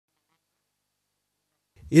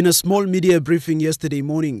In a small media briefing yesterday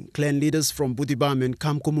morning, clan leaders from Bukam and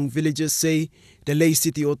Kamkomong villages say the Lae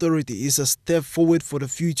City Authority is a step forward for the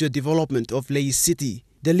future development of Lae City.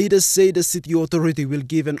 The leaders say the City Authority will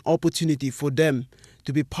give an opportunity for them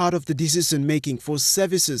to be part of the decision-making for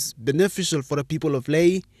services beneficial for the people of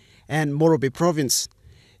Lae and Morobe Province.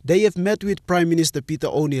 They have met with Prime Minister Peter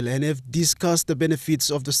O'Neill and have discussed the benefits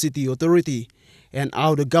of the City Authority and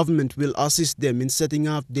how the government will assist them in setting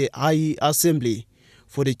up the IE Assembly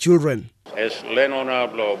for the children. As landowner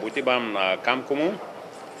blo Butibam na Kamkomong,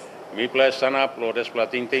 mi plus sana blo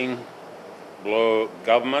desplating blo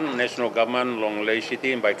government, national government long Lae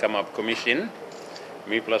City by come up commission.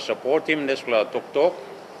 Mi plus support him despla tok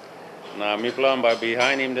na mi plus by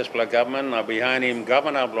behind him despla government na behind him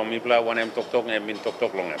governor blo mi plus one him tok and bin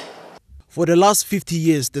tok long him. For the last 50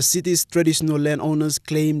 years, the city's traditional landowners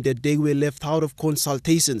claim that they were left out of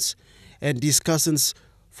consultations and discussions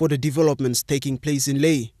for the developments taking place in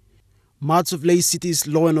Lae. Much of Lae City's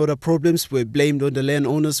law and order problems were blamed on the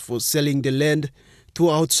landowners for selling the land to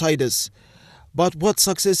outsiders. But what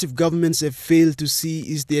successive governments have failed to see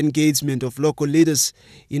is the engagement of local leaders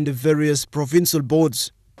in the various provincial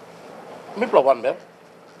boards. Me play one bell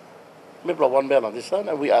on this one,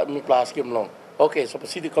 and we ask him long. Okay, so the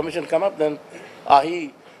city commission come up, then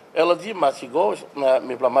ahi LG must go,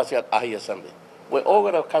 me play must at ahi assembly. We all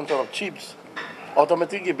got a council of chiefs.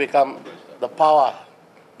 Automatically become the power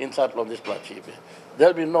inside of this chief.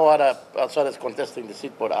 There'll be no other outside contesting the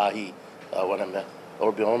seat for Ahi. There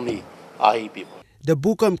will be only Ahi people. The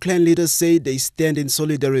Bukam clan leaders say they stand in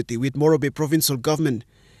solidarity with Morobe provincial government,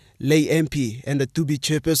 Lae MP and the to-be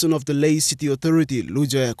chairperson of the Lae City Authority,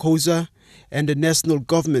 Lujaya Koza, and the national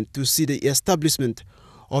government to see the establishment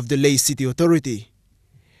of the Lae City Authority.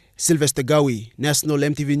 Sylvester Gawi, National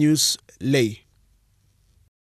EMTV News, Lae.